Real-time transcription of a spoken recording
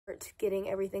getting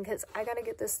everything, because I gotta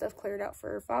get this stuff cleared out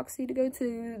for Foxy to go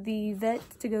to the vet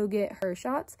to go get her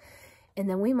shots, and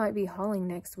then we might be hauling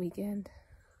next weekend.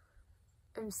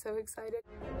 I'm so excited.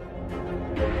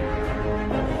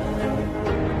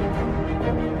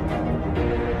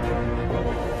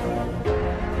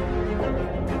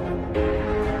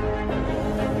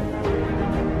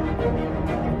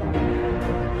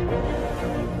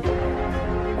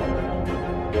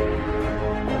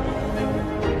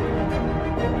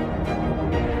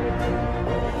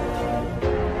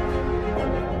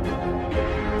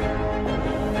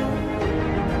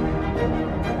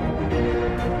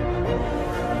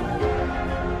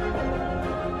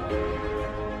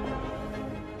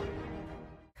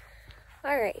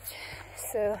 Alright,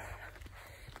 so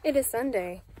it is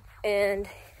Sunday, and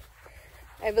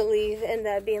I believe in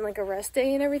that being like a rest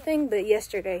day and everything, but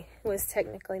yesterday was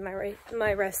technically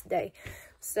my rest day.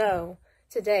 So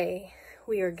today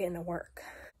we are getting to work.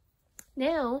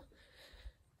 Now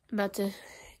I'm about to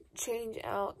change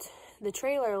out the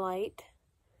trailer light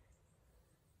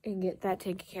and get that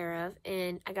taken care of,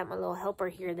 and I got my little helper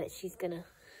here that she's gonna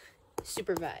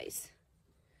supervise.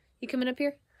 You coming up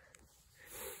here?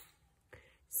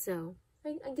 So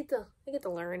I get to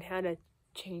learn how to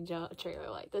change out a trailer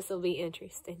light. This will be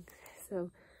interesting. So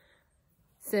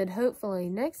said hopefully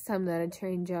next time that I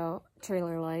change out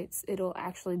trailer lights, it'll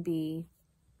actually be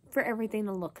for everything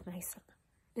to look nicer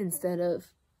instead of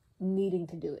needing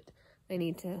to do it.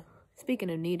 Speaking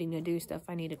of needing to do stuff,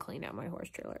 I need to clean out my horse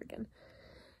trailer again.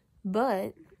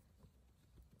 But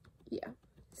yeah,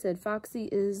 said Foxy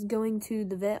is going to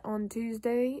the vet on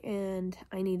Tuesday, and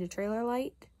I need a trailer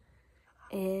light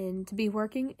and to be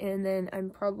working, and then I'm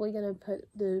probably gonna put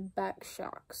the back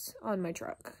shocks on my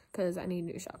truck because I need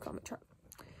new shocks on my truck.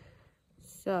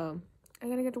 So I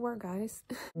gotta get to work, guys.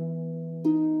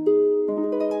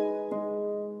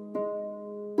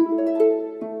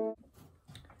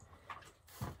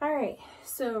 Alright,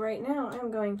 so right now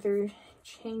I'm going through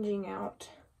changing out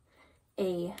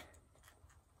a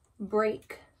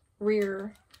brake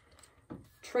rear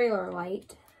trailer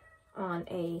light on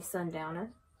a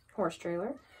Sundowner horse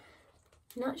trailer.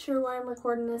 Not sure why I'm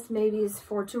recording this. Maybe it's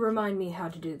to remind me how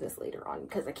to do this later on,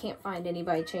 because I can't find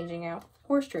anybody changing out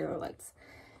horse trailer lights.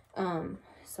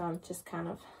 So I'm just kind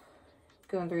of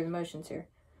going through the motions here.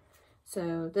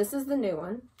 So this is the new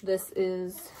one. This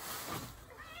is,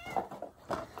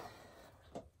 oh,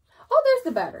 there's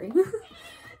the battery.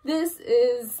 This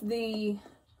is the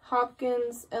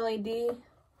Hopkins LED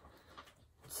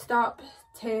stop,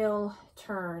 tail,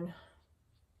 turn.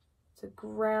 It's a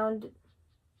ground,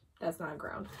 that's not a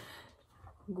ground.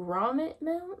 Grommet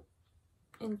mount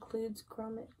includes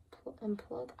grommet and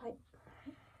plug.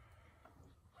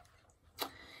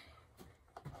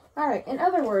 Alright, in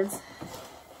other words,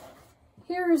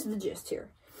 here's the gist here.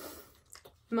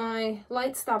 My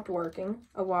light stopped working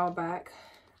a while back.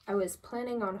 I was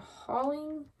planning on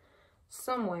hauling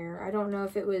somewhere. I don't know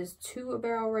if it was to a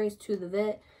barrel race, to the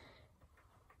vet,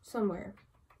 somewhere.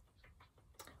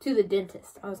 To the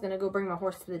dentist. I was going to go bring my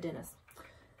horse to the dentist.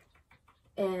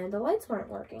 And the lights weren't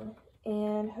working.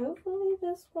 And hopefully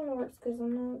this one works, because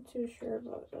I'm not too sure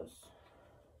about this.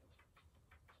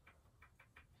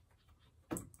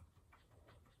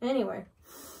 Anyway,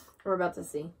 we're about to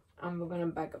see. I'm going to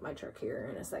back up my truck here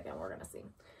in a second. We're going to see.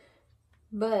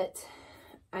 But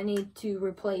I need to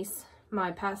replace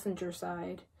my passenger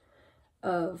side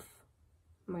of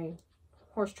my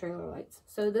horse trailer lights.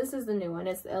 So this is the new one.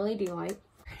 It's the LED light.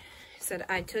 Said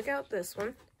I took out this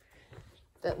one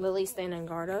that Lily's standing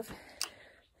guard of.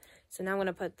 So now I'm going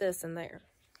to put this in there.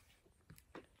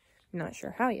 Not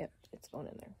sure how yet. It's going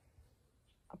in there.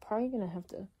 I'm probably going to have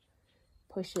to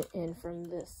push it in from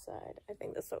this side. I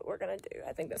think that's what we're going to do.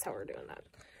 I think that's how we're doing that.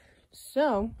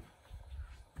 So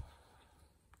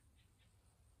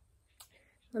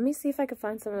let me see if I can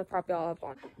find something to prop y'all up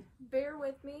on. Bear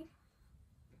with me.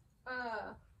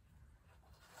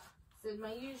 This is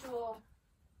my usual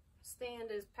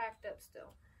stand is packed up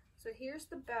still. So here's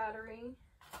the battery.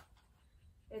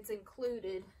 It's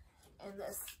included in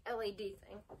this LED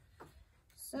thing.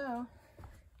 So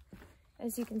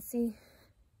as you can see,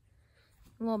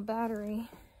 a little battery,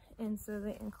 and so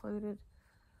they included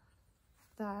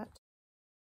that.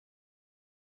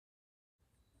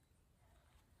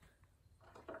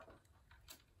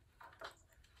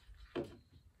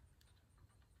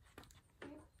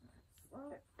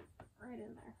 Slide it right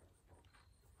in there.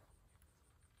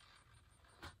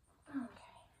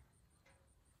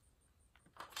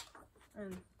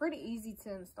 And pretty easy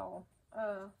to install.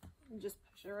 Just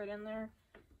push it right in there.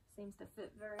 Seems to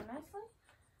fit very nicely.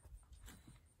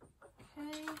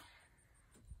 Okay.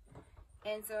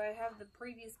 And so I have the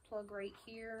previous plug right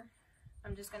here.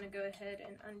 I'm just going to go ahead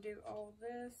and undo all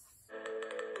this.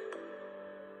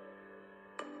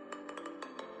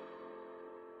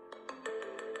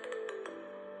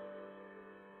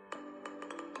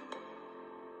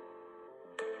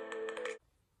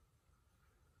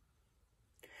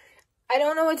 I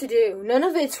don't know what to do. None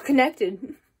of it's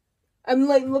connected. I'm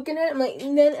like looking at it, I'm like,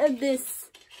 none of this.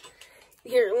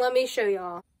 Here, let me show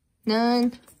y'all.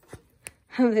 None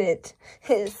of it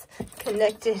is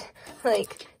connected.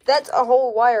 Like, that's a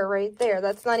whole wire right there.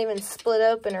 That's not even split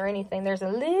open or anything. There's a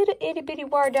little itty bitty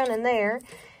wire down in there.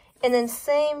 And then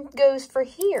same goes for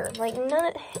here. Like,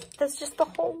 that's just the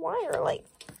whole wire. Like,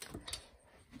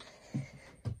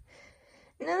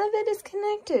 none of it is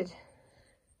connected.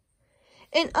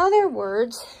 In other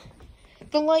words,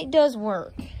 the light does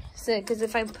work. So, because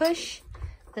if I push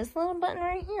this little button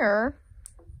right here,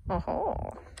 but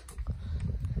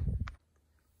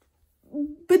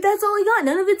that's all I got.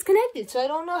 None of it's connected, so I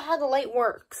don't know how the light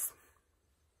works.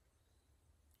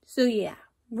 So yeah,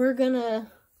 I don't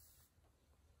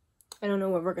know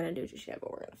what we're gonna do just yet,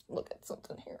 but we're gonna look at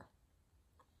something here.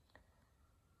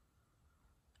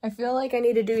 I feel like I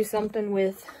need to do something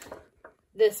with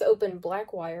this open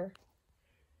black wire.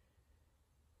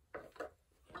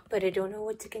 But I don't know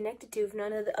what to connect it to if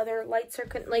none of the other lights are,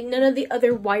 none of the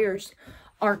other wires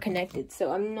are connected.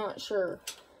 So I'm not sure.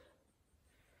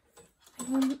 I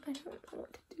don't know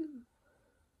what to do.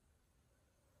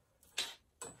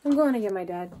 I'm going to get my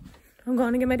dad.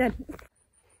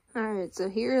 Alright, so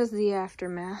here's the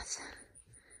aftermath.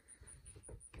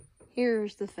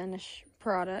 Here's the finished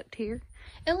product here.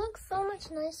 It looks so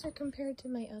much nicer compared to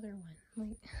my other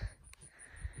one.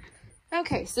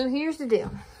 Okay, so here's the deal.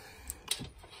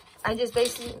 I just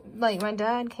basically, my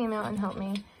dad came out and helped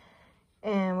me,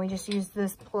 and we just used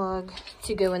this plug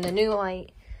to go in the new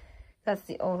light. That's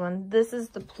the old one. This is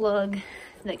the plug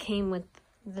that came with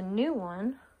the new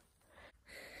one.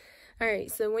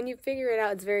 Alright, so when you figure it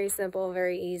out, it's very simple,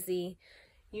 very easy.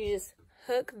 You just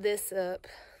hook this up,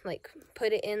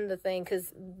 put it in the thing,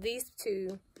 because these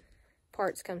two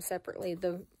parts come separately.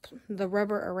 The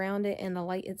rubber around it and the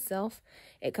light itself,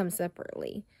 it comes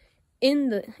separately in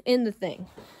the thing.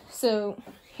 So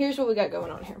here's what we got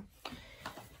going on here.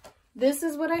 This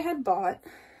is what I had bought,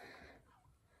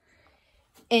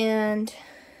 and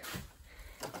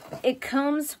it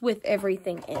comes with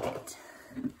everything in it.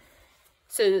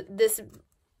 So this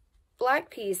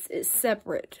black piece is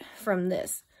separate from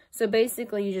this. So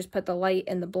basically you just put the light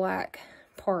in the black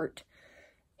part,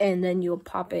 and then you'll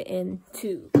pop it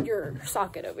into your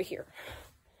socket over here.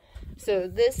 So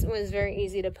this was very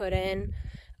easy to put in.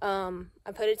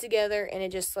 I put it together, and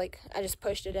it just I just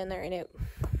pushed it in there, and it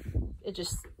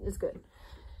just is good.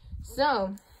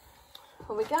 So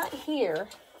what we got here,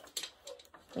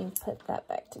 let me put that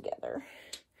back together.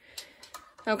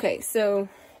 Okay, so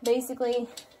basically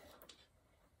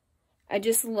I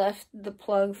just left the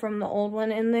plug from the old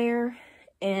one in there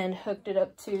and hooked it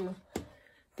up to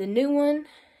the new one.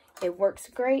 It works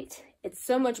great. It's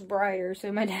so much brighter.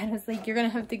 So my dad was like, you're gonna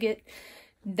have to get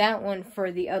that one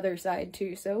for the other side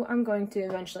too. So I'm going to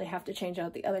eventually have to change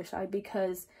out the other side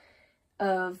because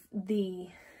of the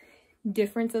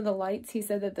difference of the lights. He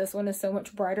said that this one is so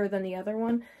much brighter than the other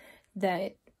one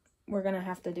that we're gonna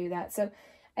have to do that. So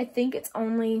I think it's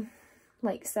only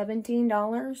like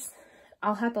 $17.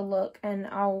 I'll have to look, and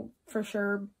I'll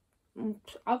probably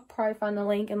find the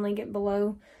link and link it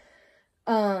below.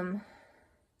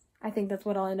 I think that's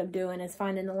what I'll end up doing, is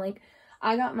finding the link.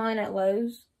 I got mine at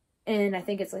Lowe's, and I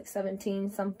think it's like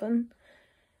 17 something.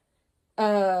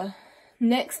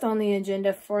 Next on the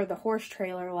agenda for the horse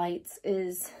trailer lights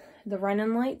is the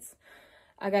running lights.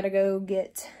 I gotta go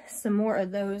get some more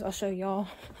of those. I'll show y'all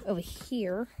over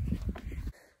here.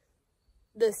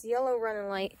 This yellow running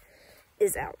light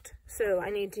is out, so I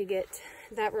need to get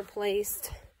that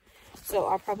replaced. So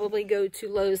I'll probably go to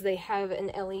Lowe's. They have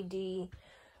an LED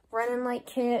running light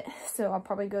kit, so I'll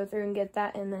probably go through and get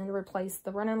that and then replace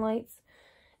the running lights.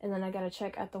 And then I gotta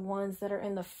check at the ones that are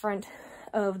in the front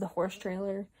of the horse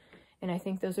trailer, and I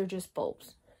think those are just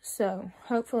bulbs. So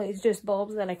hopefully it's just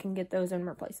bulbs that I can get those and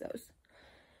replace those.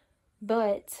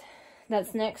 But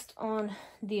that's next on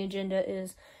the agenda,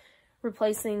 is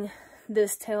replacing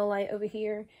this tail light over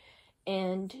here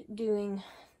and doing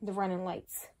the running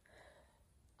lights.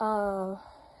 Now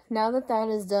that that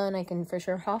is done, I can for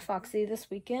sure haul Foxy this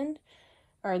weekend.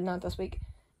 Or not this week.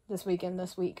 This weekend,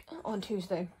 this week. On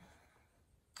Tuesday.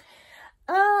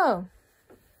 Oh!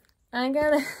 I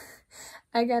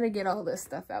gotta get all this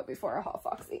stuff out before I haul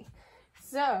Foxy.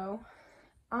 So,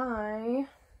 how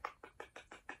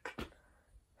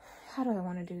do I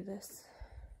want to do this?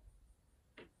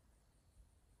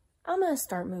 I'm gonna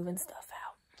start moving stuff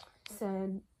out. So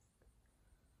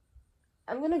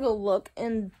I'm gonna go look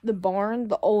in the barn,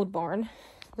 the old barn,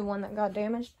 the one that got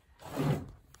damaged,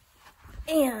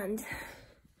 and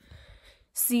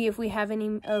see if we have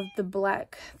any of the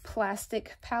black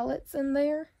plastic pallets in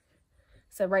there.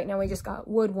 So right now we just got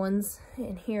wood ones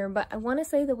in here, but I want to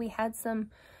say that we had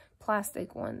some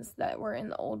plastic ones that were in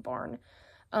the old barn.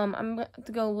 I'm going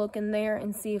to go look in there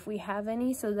and see if we have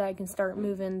any so that I can start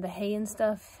moving the hay and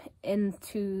stuff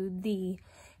into the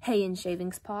hay and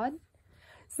shavings pod.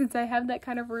 Since I have that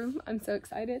kind of room, I'm so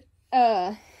excited.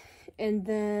 And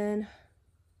then,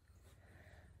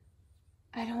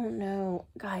 I don't know.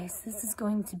 Guys, this is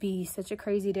going to be such a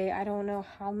crazy day. I don't know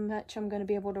how much I'm going to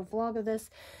be able to vlog of this.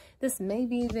 This may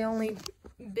be the only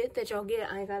bit that y'all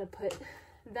get. I got to put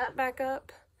that back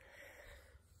up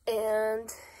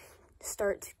and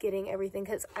start getting everything,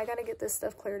 because I gotta get this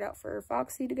stuff cleared out for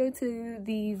Foxy to go to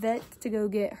the vet to go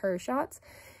get her shots,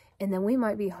 and then we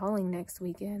might be hauling next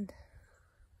weekend.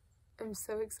 I'm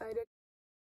so excited.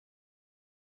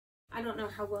 I don't know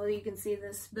how well you can see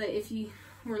this, but if you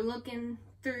were looking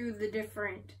through the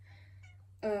different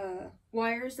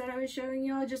wires that I was showing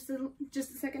y'all just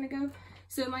a second ago,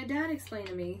 so my dad explained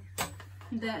to me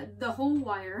that the whole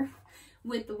wire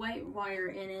with the white wire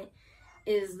in it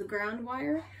is the ground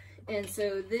wire. And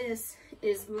so this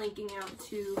is linking out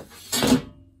to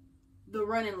the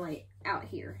running light out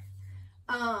here.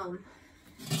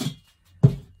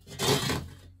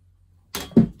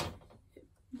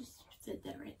 Just set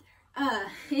that right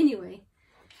there. Anyway,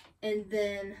 and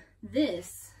then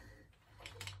this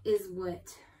is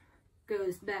what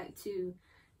goes back to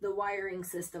the wiring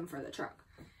system for the truck.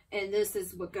 And this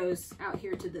is what goes out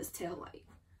here to this tail light.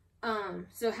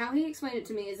 So how he explained it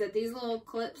to me is that these little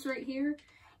clips right here,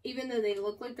 even though they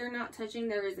look like they're not touching,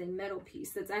 there is a metal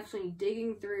piece that's actually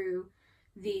digging through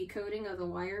the coating of the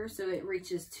wire so it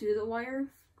reaches to the wire.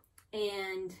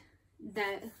 And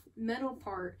that metal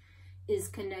part is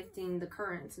connecting the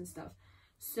currents and stuff.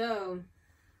 So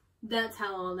that's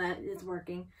how all that is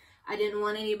working. I didn't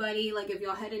want anybody, like if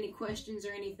y'all had any questions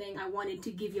or anything, I wanted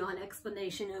to give y'all an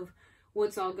explanation of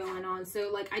what's all going on. So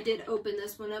like I did open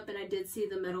this one up and I did see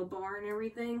the metal bar and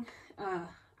everything.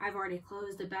 I've already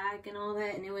closed it back and all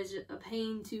that, and it was just a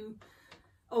pain to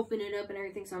open it up and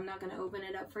everything, so I'm not going to open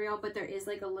it up for y'all. But there is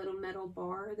like a little metal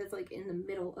bar that's like in the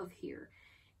middle of here,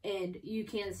 and you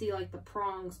can see like the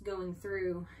prongs going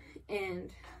through and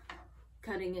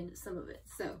cutting into some of it.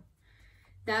 So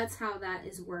that's how that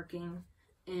is working,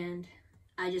 and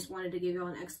I just wanted to give y'all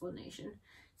an explanation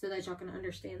so that y'all can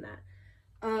understand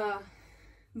that.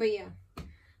 But yeah,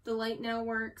 the light now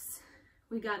works.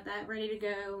 We got that ready to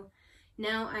go.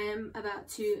 Now I am about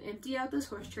to empty out this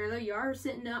horse trailer. You are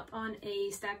sitting up on a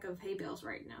stack of hay bales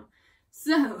right now.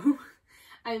 So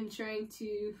I'm trying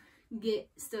to get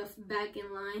stuff back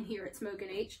in line here at Smokin'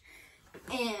 H.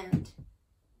 And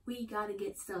we gotta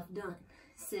get stuff done.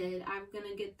 Said I'm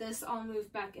gonna get this all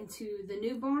moved back into the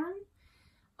new barn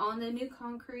on the new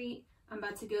concrete. I'm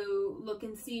about to go look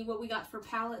and see what we got for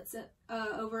pallets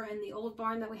over in the old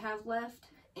barn that we have left.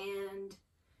 And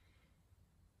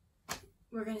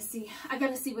we're gonna see. I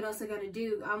gotta see what else I gotta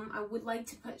do. I would like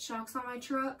to put shocks on my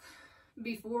truck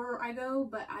before I go,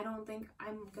 but I don't think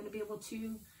I'm gonna be able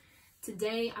to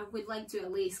today. I would like to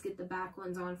at least get the back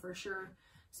ones on for sure.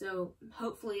 So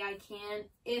hopefully I can.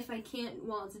 If I can't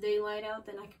while it's daylight out,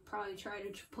 then I could probably try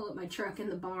to pull up my truck in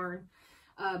the barn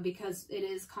because it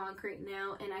is concrete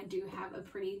now, and I do have a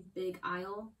pretty big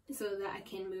aisle so that I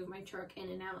can move my truck in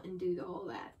and out and do all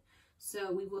that.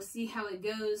 So we will see how it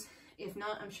goes. If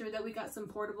not, I'm sure that we got some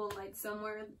portable lights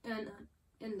somewhere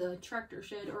in the tractor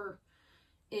shed or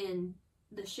in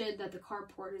the shed that the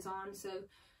carport is on. So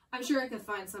I'm sure I could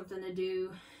find something to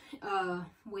do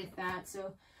with that.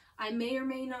 So I may or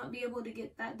may not be able to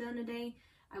get that done today.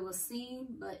 I will see,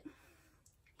 but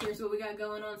here's what we got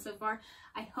going on so far.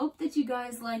 I hope that you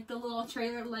guys like the little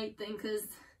trailer light thing, because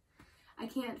I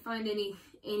can't find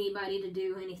anybody to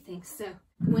do anything. So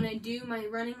when I do my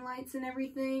running lights and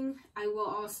everything, I will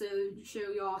also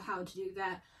show y'all how to do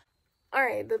that.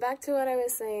 Alright, but back to what I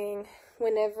was saying.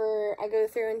 Whenever I go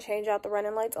through and change out the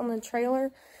running lights on the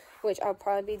trailer, which I'll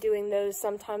probably be doing those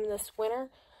sometime this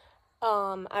winter,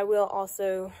 I will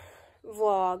also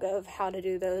vlog of how to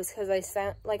do those, because I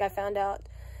found out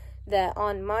that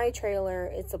on my trailer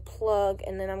it's a plug,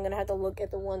 and then I'm gonna have to look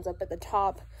at the ones up at the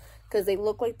top because they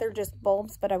look like they're just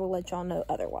bulbs, but I will let y'all know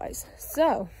otherwise.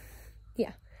 So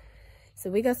yeah, so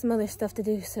we got some other stuff to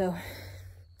do, so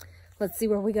let's see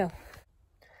where we go.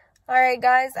 Alright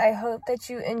guys, I hope that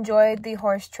you enjoyed the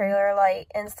horse trailer light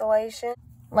installation.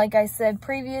 Like I said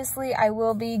previously, I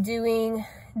will be doing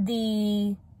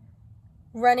the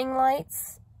running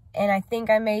lights. And I think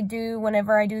I may do,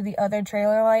 whenever I do the other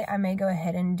trailer light, I may go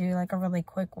ahead and do like a really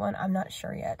quick one. I'm not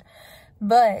sure yet.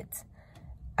 But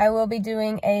I will be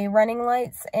doing a running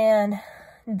lights and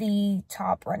the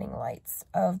top running lights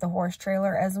of the horse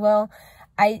trailer as well.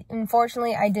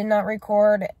 Unfortunately, I did not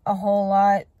record a whole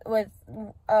lot with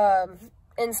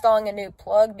installing a new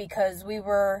plug because we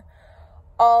were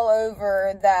all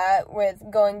over that with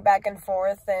going back and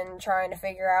forth and trying to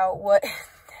figure out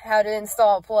how to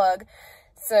install a plug.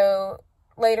 So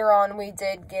later on we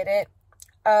did get it.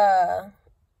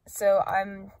 So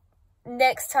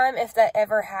next time, if that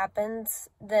ever happens,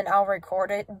 then I'll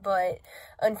record it. But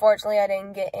unfortunately, I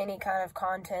didn't get any kind of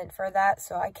content for that,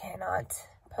 so I cannot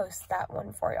post that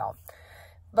one for y'all.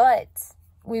 But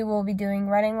we will be doing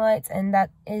running lights, and that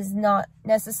is not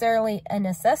necessarily a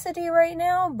necessity right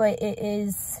now, but it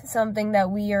is something that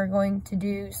we are going to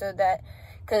do so that,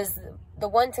 because the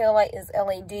one tail light is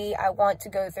LED, I want to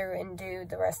go through and do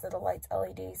the rest of the lights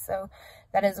LED. So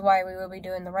that is why we will be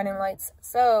doing the running lights.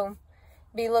 So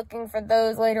be looking for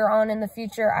those later on in the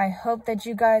future. I hope that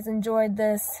you guys enjoyed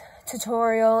this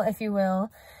tutorial, if you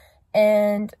will.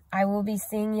 And I will be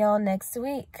seeing y'all next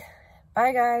week.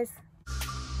 Bye, guys.